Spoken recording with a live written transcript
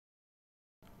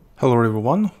Hello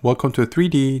everyone, welcome to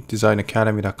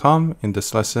 3ddesignacademy.com. In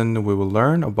this lesson, we will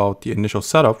learn about the initial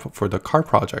setup for the car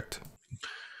project.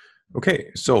 Okay,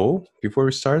 so before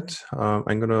we start,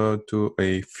 I'm gonna do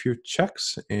a few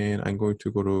checks and I'm going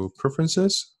to go to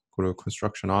Preferences, go to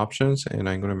Construction Options, and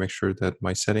I'm gonna make sure that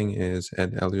my setting is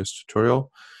at Alias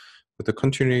Tutorial with the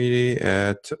continuity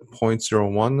at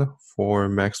 0.01 for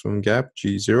maximum gap,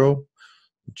 G0,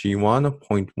 G1,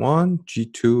 0.1,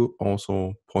 G2,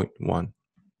 also 0.1.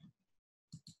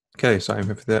 Okay, so I'm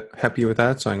happy with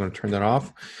that, so I'm going to turn that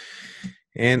off.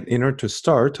 And in order to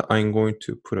start, I'm going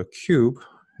to put a cube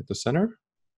at the center.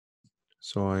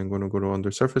 So I'm going to go to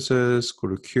Under Surfaces, go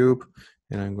to Cube,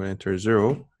 and I'm going to enter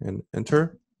 0 and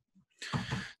enter.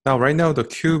 Now, right now, the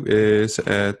cube is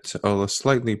at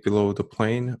slightly below the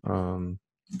plane.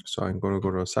 So I'm going to go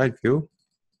to a side view,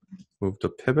 move the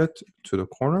pivot to the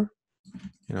corner,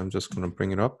 and I'm just going to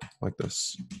bring it up like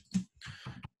this.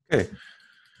 Okay.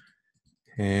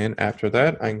 And after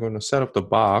that, I'm going to set up the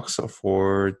box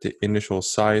for the initial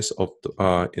size of the,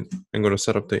 I'm going to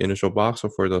set up the initial box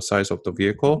for the size of the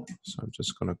vehicle. So I'm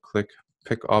just going to click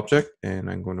Pick Object, and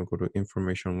I'm going to go to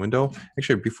Information Window.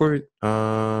 Actually, before,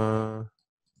 yeah,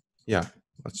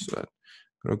 let's do that.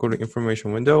 I'm going to go to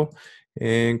Information Window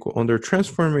and go under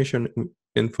Transformation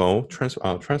Info,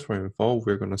 Transform Info.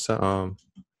 We're going to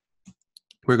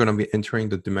be entering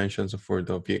the dimensions for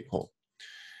the vehicle.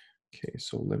 Okay,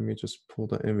 so let me just pull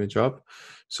the image up.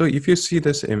 So if you see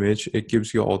this image, it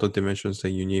gives you all the dimensions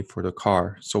that you need for the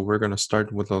car. So we're going to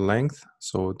start with the length.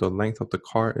 So the length of the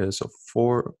car is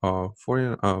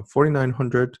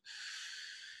 4,900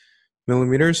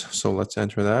 millimeters. So let's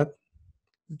enter that.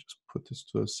 Just put this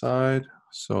to the side.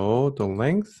 So the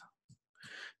length.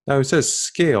 Now it says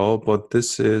scale, but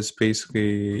this is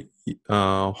basically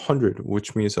 100,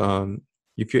 which means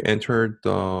if you enter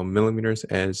the millimeters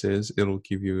as is, it'll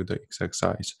give you the exact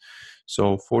size.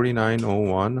 So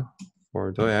 4901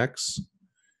 for the X.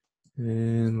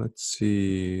 And let's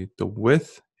see, the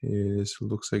width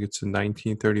looks like it's a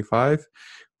 1935.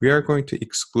 We are going to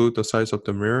exclude the size of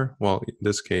the mirror. Well, in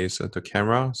this case, the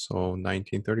camera. So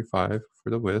 1935 for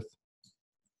the width.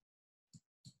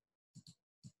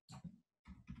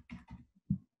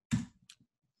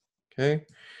 Okay.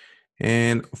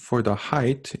 And for the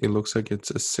height, it looks like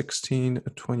it's a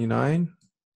 1629.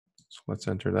 So let's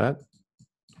enter that.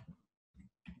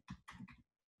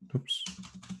 Oops,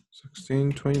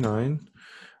 1629.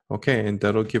 Okay, and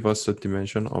that'll give us the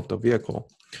dimension of the vehicle.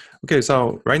 Okay,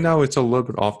 so right now it's a little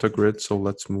bit off the grid, so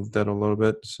let's move that a little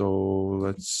bit. So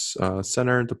let's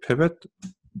center the pivot.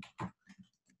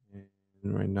 And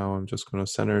right now I'm just going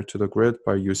to center to the grid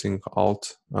by using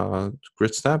Alt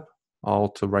grid snap,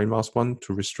 Alt right mouse button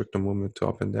to restrict the movement to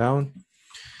up and down.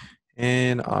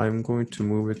 And I'm going to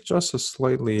move it just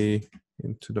slightly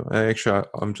into the, actually,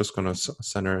 I'm just going to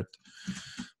center it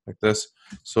like this.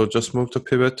 So just move the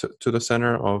pivot to the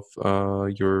center of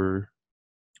your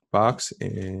box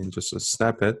and just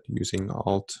snap it using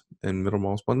Alt and middle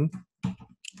mouse button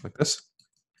like this.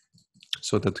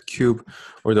 So that the cube,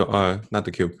 or the, not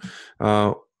the cube,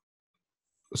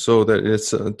 so that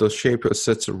it's the shape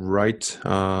sits right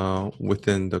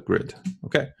within the grid.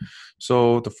 Okay,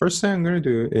 so the first thing I'm going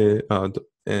to do is,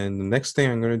 and the next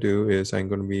thing I'm going to do is I'm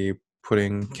going to be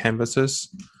putting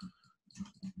canvases.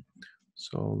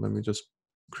 So let me just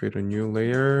create a new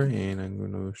layer, and I'm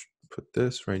going to put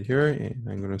this right here, and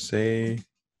I'm going to say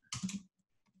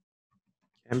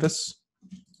canvas.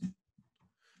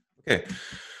 Okay,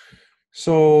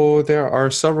 so there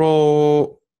are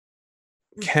several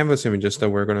canvas images that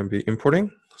we're going to be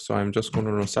importing. So I'm just going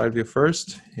to the side view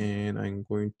first, and I'm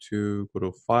going to go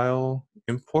to File,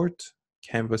 Import,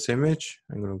 Canvas Image.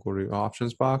 I'm going to go to the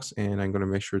Options box, and I'm going to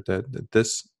make sure that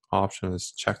this option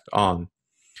is checked on. I'm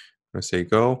going to say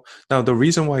Go. Now, the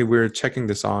reason why we're checking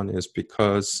this on is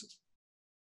because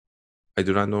I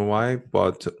do not know why,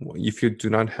 but if you do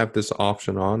not have this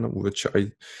option on, which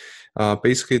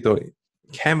basically the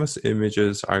canvas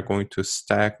images are going to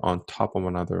stack on top of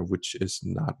one another, which is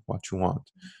not what you want.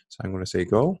 So I'm going to say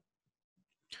Go.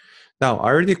 Now, I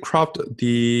already cropped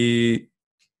the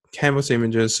canvas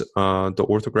images, the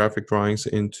orthographic drawings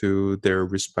into their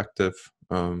respective,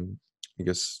 I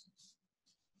guess,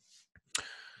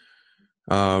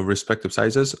 respective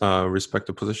sizes,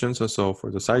 respective positions. So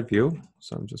for the side view,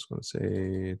 so I'm just going to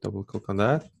say double click on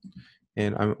that.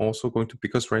 And I'm also going to,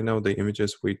 because right now the image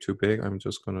is way too big, I'm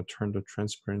just going to turn the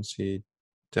transparency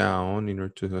down in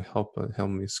order to help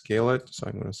me scale it. So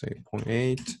I'm going to say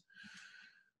 0.8.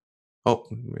 Oh,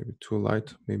 maybe too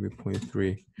light, maybe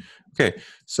 0.3. Okay,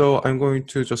 so I'm going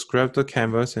to just grab the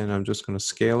canvas and I'm just going to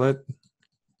scale it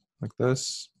like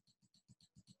this.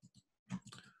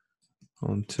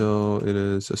 until it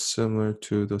is similar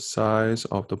to the size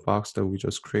of the box that we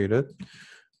just created.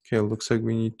 Okay, it looks like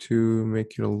we need to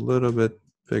make it a little bit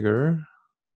bigger.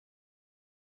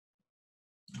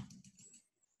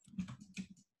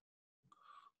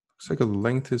 Looks like the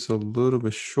length is a little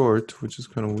bit short, which is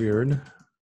kind of weird,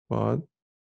 but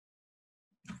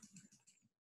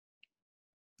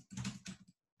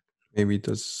maybe it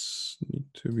does need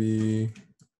to be.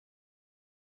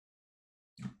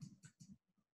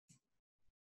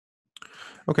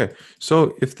 Okay,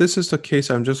 so if this is the case,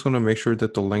 I'm just going to make sure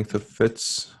that the length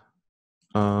fits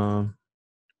in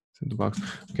the box.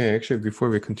 Okay, actually, before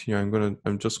we continue,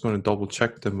 I'm just going to double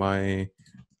check that my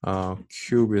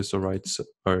cube is the right,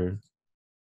 or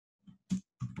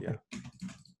yeah,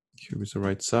 cube is the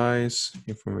right size.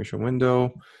 Information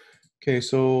window. Okay,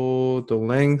 so the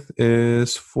length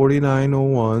is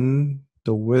 4901.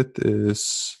 The width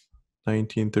is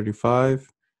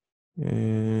 1935,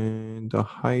 and the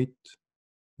height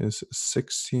is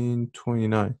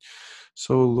 1629.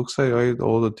 So it looks like I had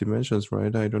all the dimensions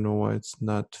right. I don't know why it's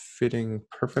not fitting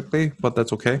perfectly, but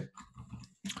that's okay.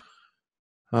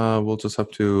 We'll just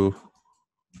have to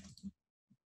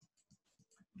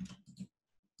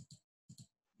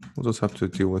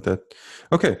deal with it.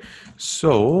 Okay,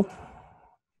 so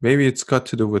maybe it's got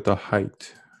to do with the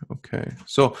height. Okay,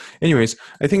 so anyways,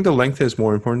 I think the length is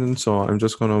more important, so I'm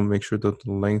just going to make sure that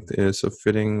the length is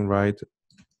fitting right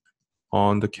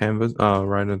on the canvas,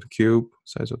 right on the cube,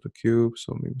 size of the cube.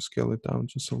 So maybe scale it down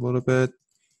just a little bit.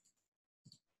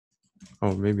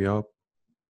 Oh, maybe up.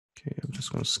 Okay, I'm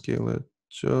just going to scale it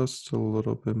just a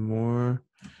little bit more.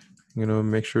 I'm going to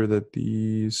make sure that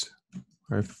these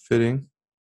are fitting.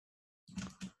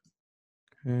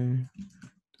 Okay,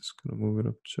 just going to move it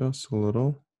up just a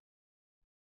little.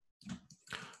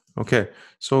 Okay,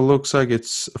 so it looks like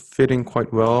it's fitting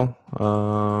quite well.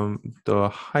 The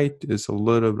height is a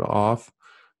little bit off,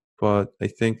 but I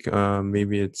think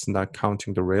maybe it's not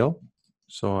counting the rail.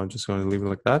 So I'm just going to leave it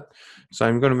like that. So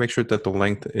I'm going to make sure that the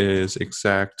length is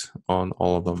exact on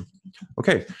all of them.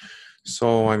 Okay,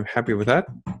 so I'm happy with that.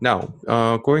 Now,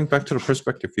 going back to the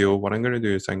perspective view, what I'm going to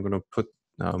do is I'm going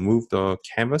to move the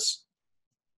canvas.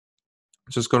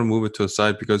 I'm just going to move it to the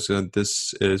side because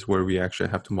this is where we actually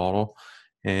have to model.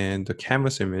 And the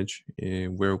canvas image,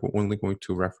 we're only going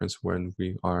to reference when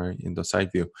we are in the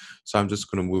side view. So I'm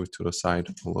just going to move it to the side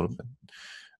a little bit.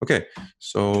 Okay,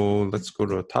 so let's go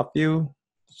to the top view.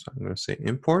 So I'm going to say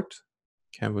import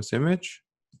canvas image.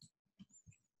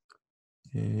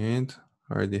 And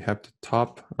I already have the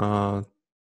top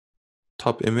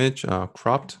image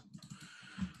cropped.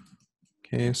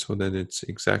 Okay, so that it's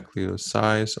exactly the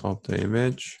size of the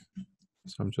image.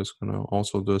 So I'm just going to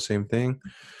also do the same thing.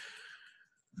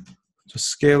 Just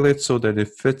scale it so that it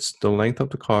fits the length of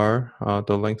the car,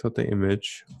 the length of the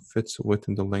image fits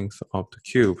within the length of the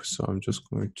cube. So I'm just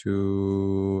going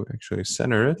to actually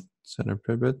center it, center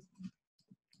pivot.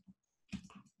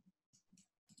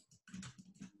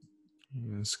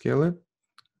 And scale it.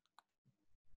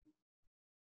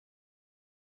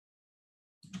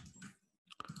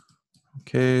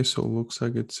 Okay, so it looks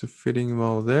like it's fitting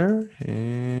well there,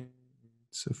 and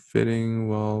it's fitting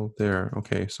well there.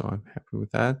 Okay, so I'm happy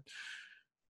with that.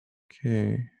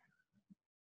 Okay.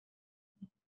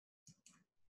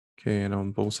 Okay, and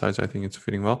on both sides, I think it's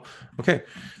fitting well. Okay,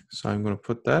 so I'm going to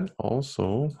put that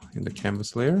also in the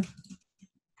canvas layer.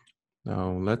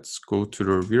 Now let's go to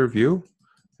the rear view,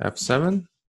 F7. I'm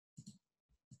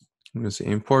going to say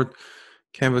import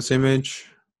canvas image.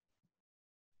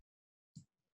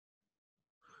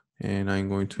 And I'm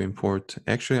going to import,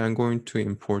 actually, I'm going to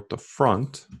import the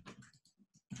front.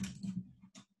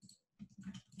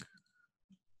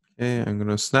 Okay, I'm going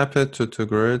to snap it to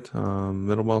grid,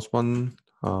 middle mouse button,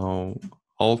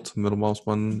 Alt, middle mouse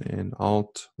button, and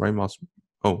Alt, right mouse.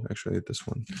 Oh, actually, this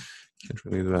one. Can't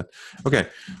really do that. Okay,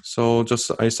 so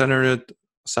just I center it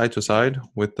side to side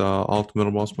with the Alt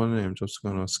middle mouse button. I'm just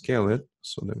going to scale it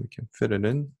so that we can fit it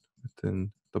in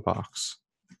within the box.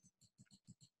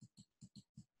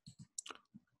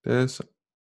 This.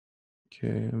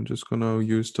 Okay, I'm just going to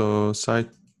use the side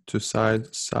to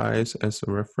side size as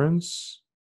a reference.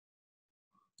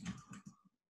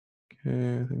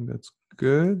 Okay, I think that's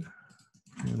good.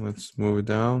 And let's move it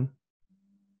down.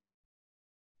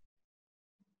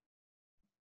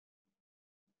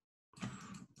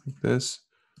 Like this.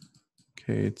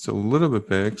 Okay, it's a little bit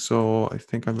big, so I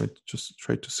think I might just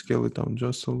try to scale it down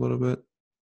just a little bit.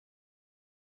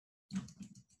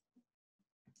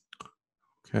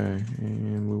 Okay,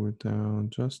 and move it down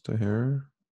just a hair.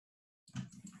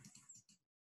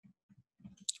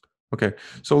 Okay,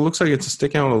 so it looks like it's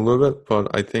sticking out a little bit,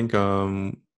 but I think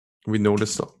we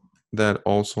noticed that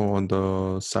also on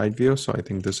the side view, so I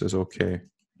think this is okay.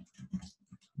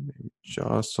 Maybe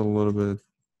just a little bit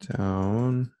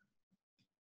down.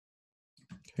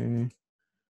 Okay.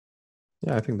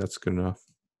 Yeah, I think that's good enough.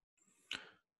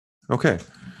 Okay.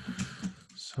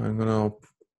 So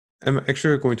I'm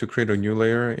actually going to create a new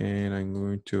layer and I'm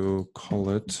going to call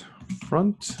it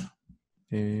front,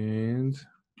 and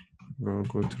we'll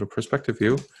go to the perspective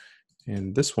view,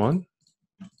 and this one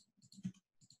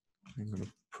I'm going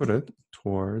to put it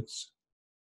towards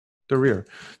the rear.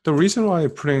 The reason why I'm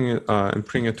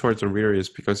putting it towards the rear is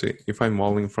because if I'm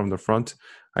modeling from the front,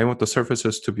 I want the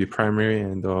surfaces to be primary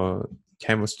and the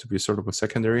canvas to be sort of a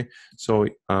secondary, so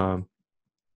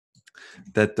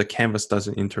that the canvas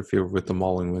doesn't interfere with the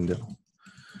modeling window.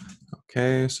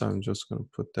 Okay, so I'm just going to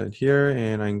put that here,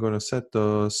 and I'm going to set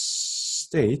the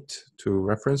state to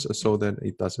reference so that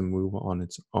it doesn't move on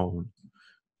its own.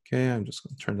 Okay, I'm just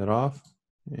going to turn that off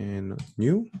and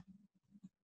new.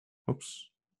 Oops.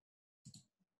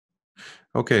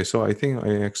 Okay, so I think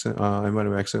I might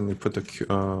have accidentally put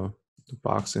the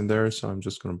box in there, so I'm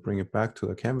just going to bring it back to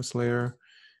the canvas layer,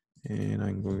 and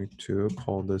I'm going to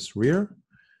call this rear.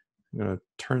 I'm going to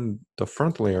turn the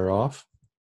front layer off,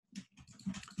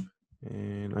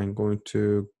 and I'm going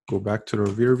to go back to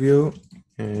the rear view,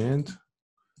 and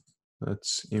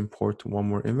let's import one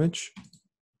more image.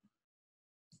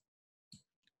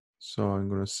 So I'm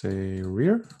going to say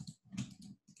rear.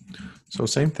 So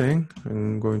same thing,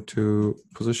 I'm going to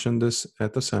position this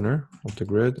at the center of the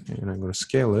grid, and I'm going to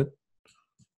scale it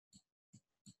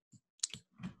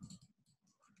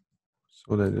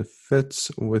so that it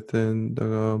fits within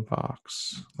the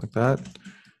box like that.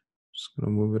 Just going to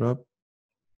move it up.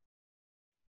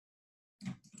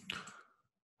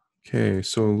 Okay,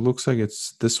 so it looks like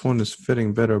this one is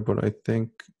fitting better, but I think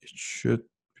it should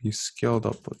be scaled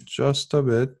up just a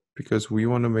bit because we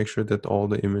want to make sure that all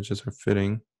the images are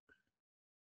fitting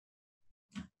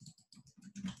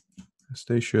as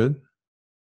they should.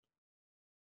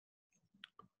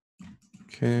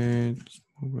 Okay, just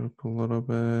move it up a little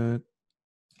bit.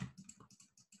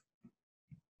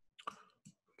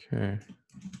 Okay.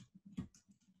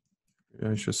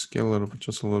 I should scale it up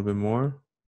just a little bit more.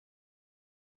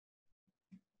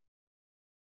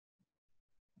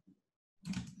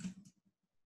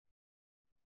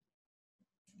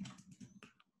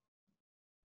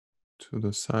 To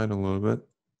the side a little bit.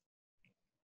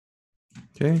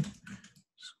 Okay,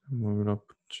 just move it up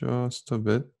just a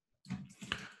bit.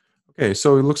 Okay,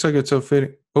 so it looks like it's a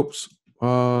fitting. Oops.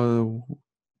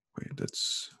 Wait,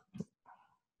 that's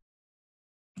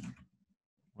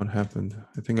what happened.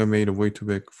 I think I made it way too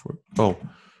big for. Oh,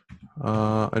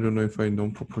 I don't know if I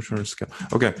don't proportional scale.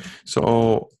 Okay,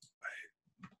 so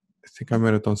I think I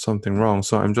might have done something wrong.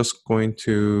 So I'm just going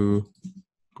to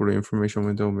go to information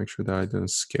window, make sure that I didn't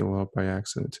scale up by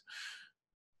accident.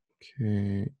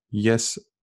 Okay, yes,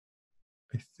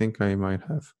 I think I might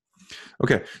have.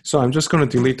 Okay, so I'm just going to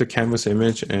delete the canvas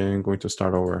image and going to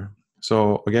start over.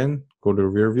 So again, go to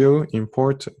rear view,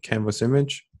 import canvas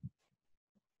image,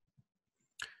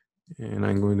 and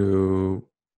I'm going to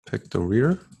pick the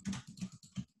rear,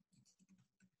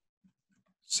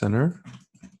 center,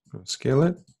 scale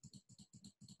it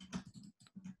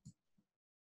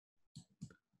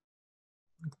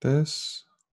like this,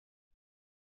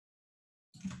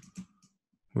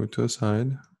 move to the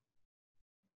side.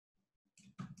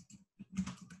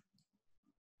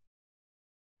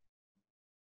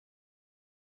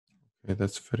 Okay,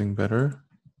 that's fitting better.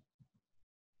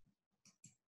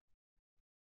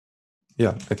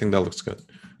 Yeah, I think that looks good.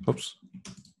 Oops.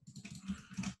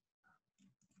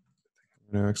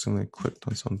 I accidentally clicked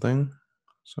on something.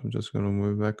 So I'm just going to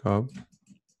move back up.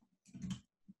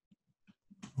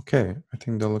 Okay, I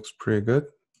think that looks pretty good.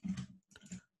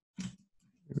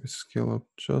 Maybe scale up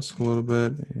just a little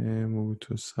bit and move it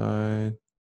to the side.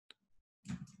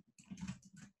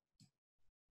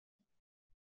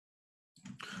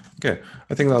 Okay,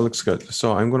 I think that looks good.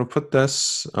 So I'm going to put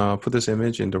this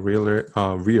image in the rear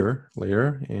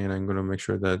layer, and I'm going to make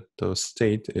sure that the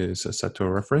state is set to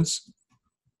a reference.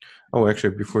 Oh,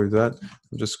 actually, before that,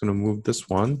 I'm just going to move this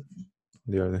one,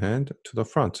 on the other hand, to the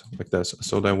front like this,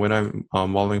 so that when I'm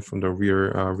modeling from the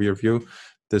rear view,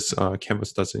 this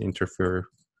canvas doesn't interfere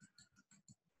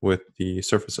with the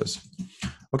surfaces.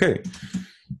 Okay.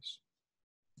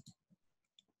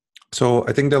 So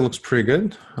I think that looks pretty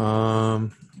good.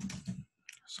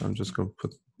 So I'm just going to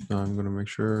I'm going to make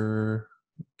sure.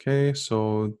 Okay,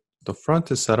 so the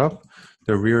front is set up,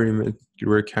 the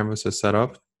rear canvas is set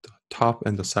up, the top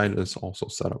and the side is also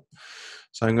set up.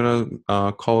 So I'm going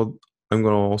to I'm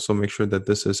going to also make sure that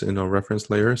this is in a reference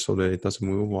layer so that it doesn't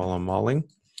move while I'm modeling.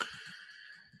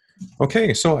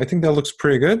 Okay, so I think that looks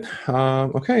pretty good.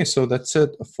 Okay, so that's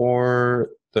it for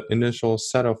the initial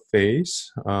setup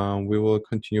phase. We will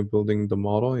continue building the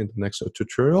model in the next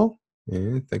tutorial.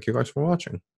 And thank you guys for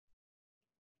watching.